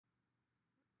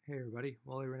Hey everybody,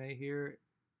 Wally Renee here,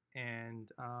 and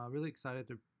really excited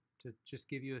to just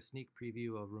give you a sneak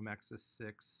preview of Romexis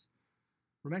 6.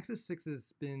 Romexis 6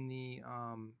 has been the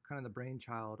kind of the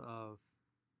brainchild of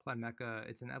Planmeca.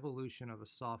 It's an evolution of a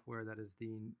software that is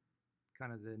the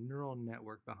kind of the neural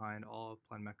network behind all of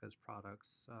Planmeca's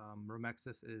products.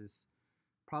 Romexis is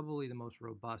probably the most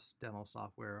robust dental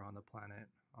software on the planet.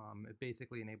 It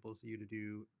basically enables you to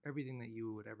do everything that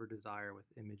you would ever desire with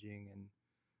imaging and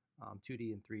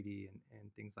 2D and 3D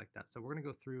and things like that. So we're going to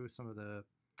go through some of the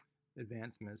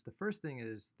advancements. The first thing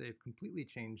is they've completely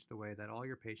changed the way that all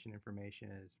your patient information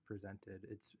is presented.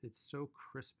 It's so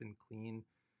crisp and clean.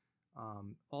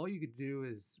 All you could do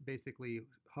is basically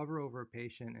hover over a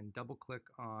patient and double click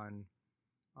on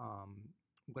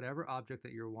whatever object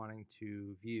that you're wanting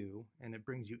to view, and it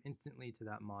brings you instantly to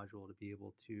that module to be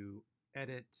able to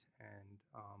edit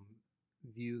and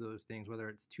view those things, whether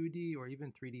it's 2D or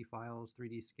even 3D files,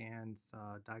 3D scans,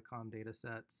 DICOM data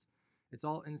sets. It's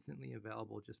all instantly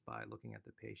available just by looking at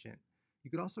the patient.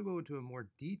 You could also go into a more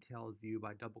detailed view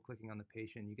by double clicking on the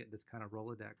patient. You get this kind of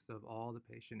Rolodex of all the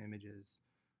patient images.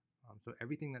 So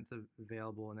everything that's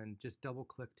available, and then just double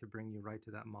click to bring you right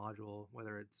to that module,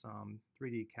 whether it's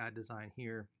 3D CAD design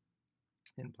here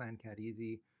in PlanCAD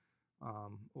Easy,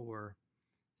 or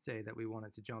say that we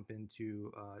wanted to jump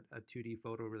into a 2D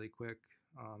photo really quick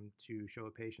to show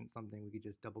a patient something, we could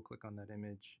just double click on that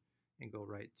image and go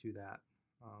right to that.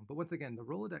 But once again, the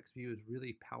Rolodex view is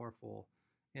really powerful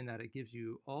in that it gives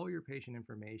you all your patient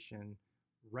information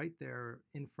right there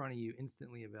in front of you,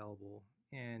 instantly available.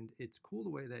 And it's cool the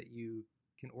way that you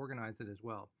can organize it as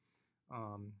well.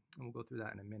 And we'll go through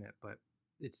that in a minute, but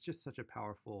it's just such a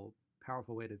powerful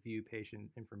way to view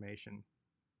patient information.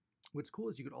 What's cool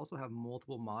is you could also have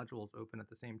multiple modules open at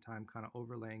the same time, kind of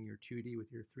overlaying your 2D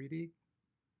with your 3D.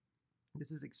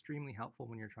 This is extremely helpful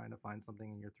when you're trying to find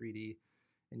something in your 3D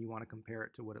and you want to compare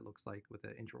it to what it looks like with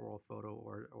an intraoral photo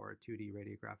or a 2D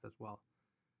radiograph as well.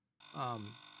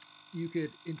 You could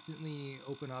instantly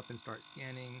open up and start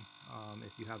scanning.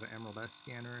 If you have an Emerald S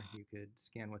scanner, you could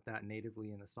scan with that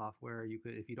natively in the software. You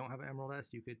could, if you don't have an Emerald S,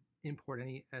 you could import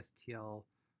any STL,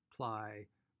 Ply,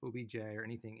 OBJ, or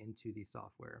anything into the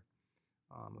software.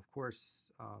 Of course,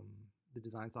 the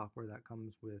design software that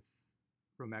comes with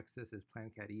Romexis is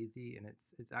PlanCAD Easy, and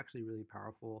it's actually really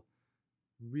powerful,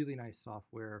 really nice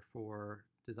software for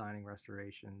designing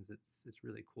restorations. It's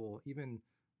really cool. Even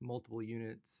multiple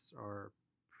units are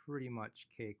pretty much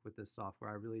cake with this software.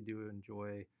 I really do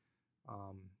enjoy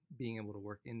being able to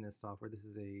work in this software. This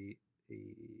is a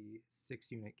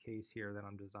 6-unit case here that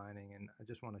I'm designing, and I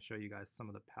just want to show you guys some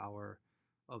of the power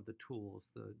of the tools,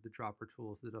 the dropper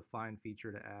tools, the define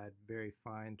feature to add very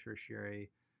fine tertiary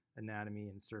anatomy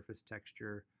and surface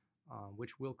texture,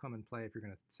 which will come in play if you're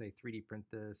going to, say, 3D print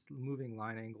this, moving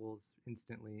line angles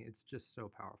instantly. It's just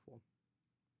so powerful.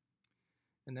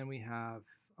 And then we have,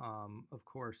 of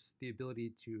course, the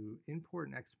ability to import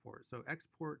and export. So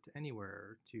export to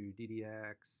anywhere, to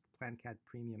DDX, PlanCAD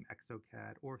Premium,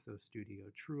 ExoCAD, Ortho Studio,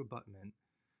 True Abutment.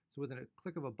 So within a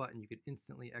click of a button, you could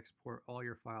instantly export all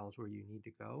your files where you need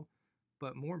to go.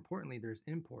 But more importantly, there's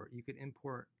import. You could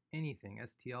import anything,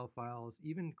 STL files,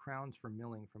 even crowns for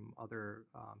milling from other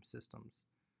systems.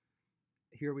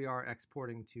 Here we are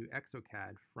exporting to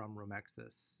ExoCAD from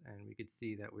Romexis, and we could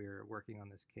see that we're working on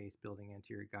this case building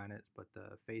anterior guidance, but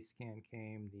the face scan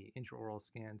came, the intraoral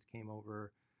scans came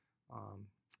over.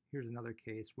 Here's another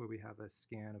case where we have a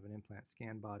scan of an implant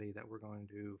scan body that we're going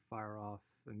to fire off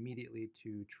immediately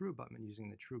to True Abutment using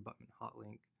the True Abutment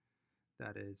hotlink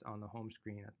that is on the home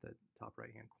screen at the top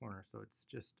right-hand corner. So it's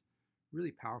just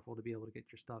really powerful to be able to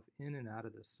get your stuff in and out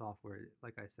of this software.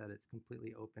 Like I said, it's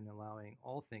completely open, allowing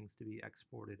all things to be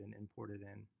exported and imported in.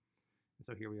 And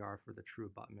so here we are for the True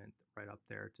Abutment right up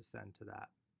there to send to that.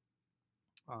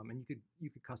 And you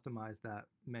could customize that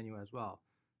menu as well.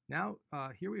 Now,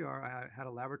 here we are. I had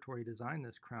a laboratory design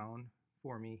this crown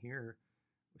for me here,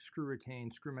 screw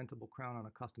retained, screw mentable crown on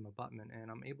a custom abutment,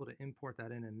 and I'm able to import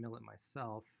that in and mill it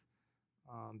myself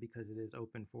because it is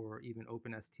open for even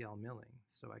OpenSTL milling.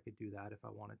 So I could do that if I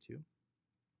wanted to,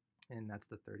 and that's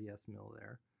the 30S mill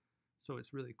there. So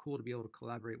it's really cool to be able to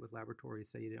collaborate with laboratories.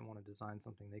 Say you didn't want to design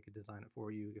something, they could design it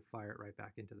for you. You could fire it right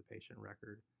back into the patient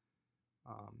record.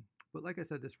 But like I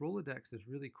said, this Rolodex is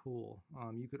really cool.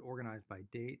 You could organize by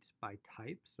date, by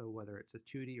type, so whether it's a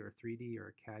 2D or 3D or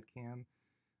a CAD CAM,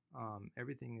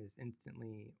 everything is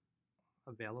instantly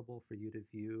available for you to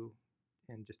view,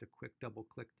 and just a quick double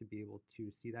click to be able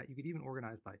to see that. You could even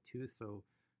organize by tooth, so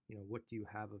what do you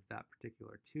have of that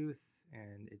particular tooth,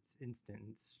 and it's instant.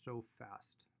 It's so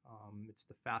fast. It's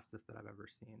the fastest that I've ever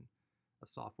seen.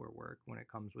 software work when it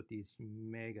comes with these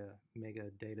mega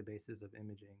databases of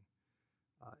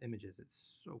images.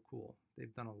 It's so cool.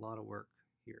 They've done a lot of work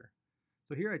here.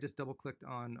 So here I just double clicked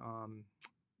on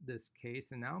this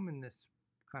case, and now I'm in this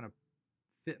kind of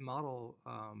fit model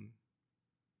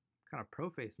kind of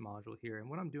proface module here. And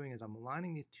what I'm doing is I'm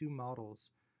aligning these two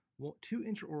models, two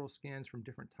intraoral scans from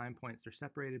different time points. They're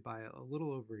separated by a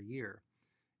little over a year.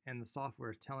 And the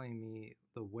software is telling me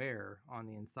the wear on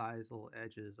the incisal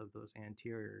edges of those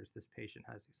anteriors. This patient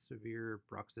has severe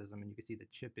bruxism, and you can see the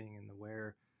chipping and the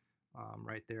wear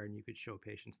right there, and you could show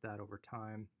patients that over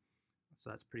time.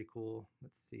 So that's pretty cool.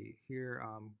 Let's see here,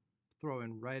 throw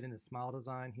in right into smile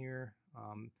design here.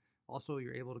 Also,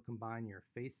 you're able to combine your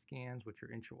face scans with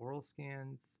your intraoral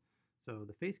scans. So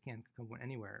the face scan can come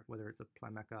anywhere, whether it's a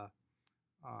Planmeca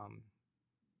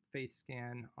face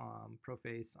scan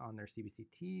ProFace on their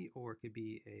CBCT, or it could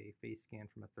be a face scan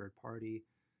from a third party.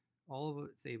 All of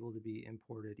it's able to be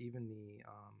imported. Even the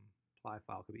ply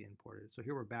file could be imported. So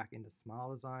here we're back into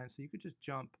smile design. So you could just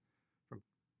jump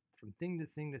from thing to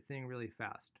thing to thing really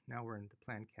fast. Now we're into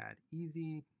PlanCAD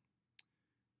Easy.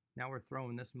 Now we're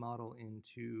throwing this model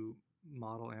into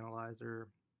Model Analyzer,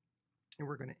 and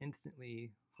we're going to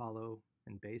instantly hollow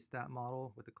and base that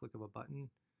model with a click of a button.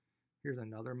 Here's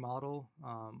another model,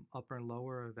 upper and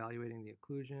lower, evaluating the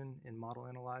occlusion in Model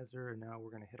Analyzer, and now we're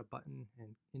going to hit a button and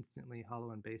instantly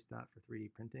hollow and base that for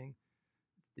 3D printing.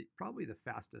 It's probably the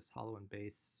fastest hollow and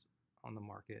base on the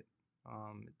market.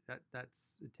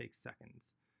 It takes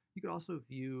seconds. You could also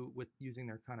view, with using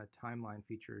their kind of timeline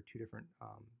feature, two different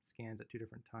scans at two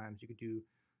different times. You could do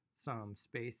some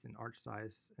space and arch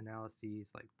size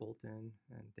analyses like bolt-in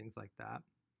and things like that.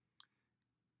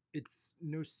 It's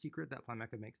no secret that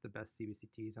Planmeca makes the best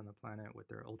CBCTs on the planet with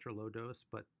their ultra low dose,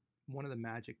 but one of the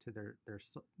magic to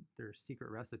their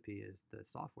secret recipe is the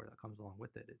software that comes along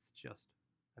with it. It's just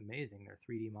amazing, their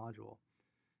 3D module.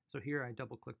 So here I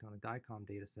double clicked on a DICOM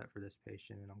data set for this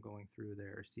patient, and I'm going through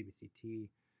their CBCT,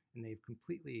 and they've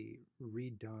completely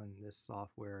redone this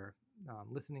software,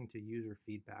 listening to user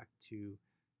feedback to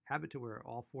have it to where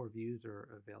all 4 views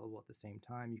are available at the same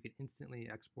time. You could instantly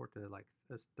export to like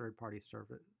a third-party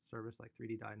service like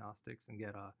 3D Diagnostics and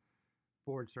get a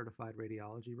board-certified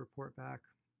radiology report back.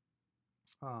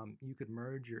 You could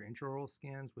merge your intraoral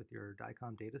scans with your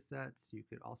DICOM data sets. You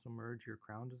could also merge your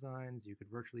crown designs. You could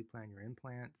virtually plan your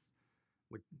implants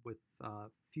with a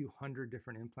few hundred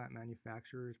different implant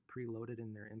manufacturers preloaded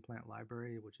in their implant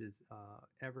library, which is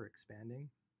ever expanding.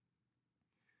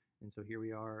 And so here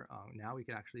we are. Now we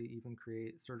could actually even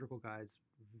create surgical guides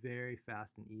very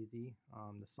fast and easy.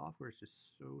 The software is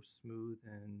just so smooth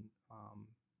and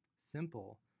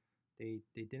simple. They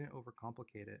didn't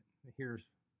overcomplicate it. Here's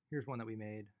one that we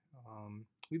made.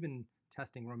 We've been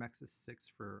testing Romexis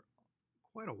 6 for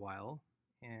quite a while,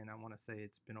 and I want to say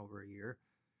it's been over a year.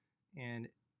 And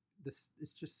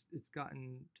it's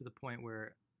gotten to the point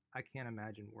where I can't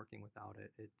imagine working without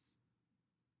it. It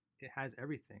has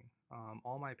everything.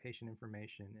 All my patient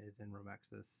information is in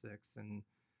Romexis 6, and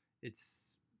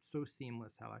it's so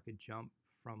seamless how I could jump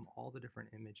from all the different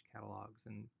image catalogs.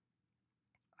 And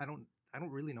I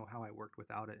don't really know how I worked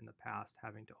without it in the past,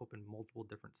 having to open multiple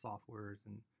different softwares,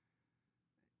 and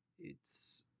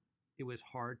it was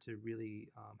hard to really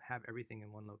have everything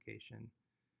in one location.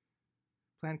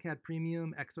 PlanCAD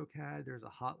Premium, ExoCAD, there's a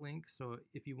hot link, so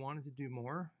if you wanted to do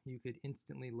more, you could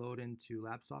instantly load into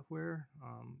lab software.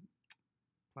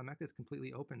 Planmeca is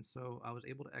completely open, so I was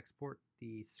able to export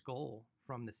the skull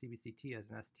from the CBCT as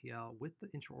an STL with the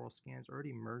intraoral scans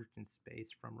already merged in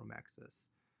space from Romexis.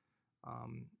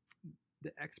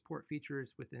 The export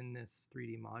features within this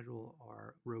 3D module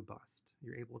are robust.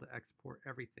 You're able to export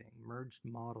everything, merged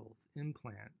models,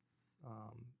 implants,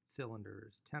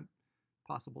 cylinders,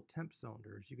 possible temp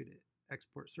cylinders. You could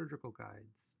export surgical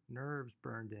guides, nerves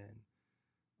burned in.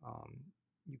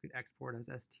 You could export as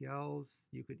STLs.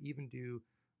 You could even do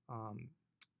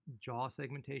jaw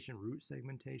segmentation, root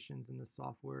segmentations in the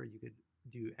software. You could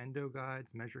do endo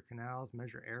guides, measure canals,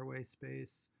 measure airway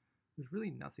space. There's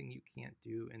really nothing you can't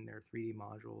do in their 3D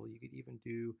module. You could even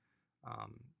do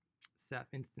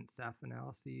instant Ceph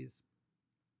analyses.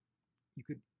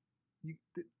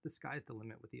 The sky's the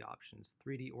limit with the options.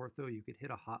 3D ortho, you could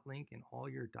hit a hot link and all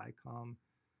your DICOM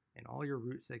and all your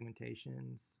root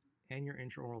segmentations and your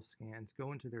intraoral scans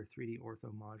go into their 3D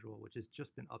ortho module, which has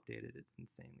just been updated. It's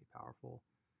insanely powerful.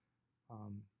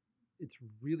 It's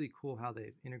really cool how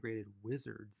they've integrated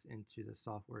wizards into the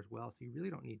software as well, so you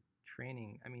really don't need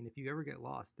training. I mean, if you ever get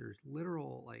lost, there's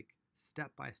literal like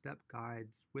step-by-step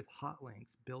guides with hot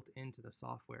links built into the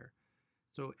software.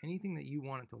 So anything that you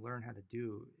wanted to learn how to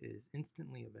do is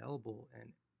instantly available,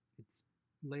 and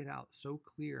laid out so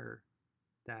clear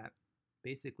that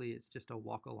basically it's just a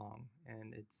walk along,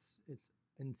 and it's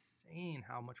insane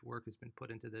how much work has been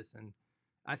put into this, and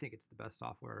I think it's the best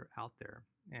software out there.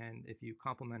 And if you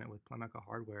complement it with Planmeca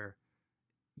hardware,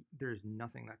 there's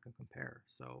nothing that can compare.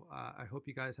 So I hope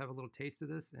you guys have a little taste of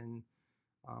this, and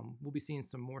we'll be seeing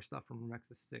some more stuff from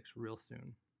Romexis 6 real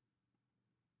soon.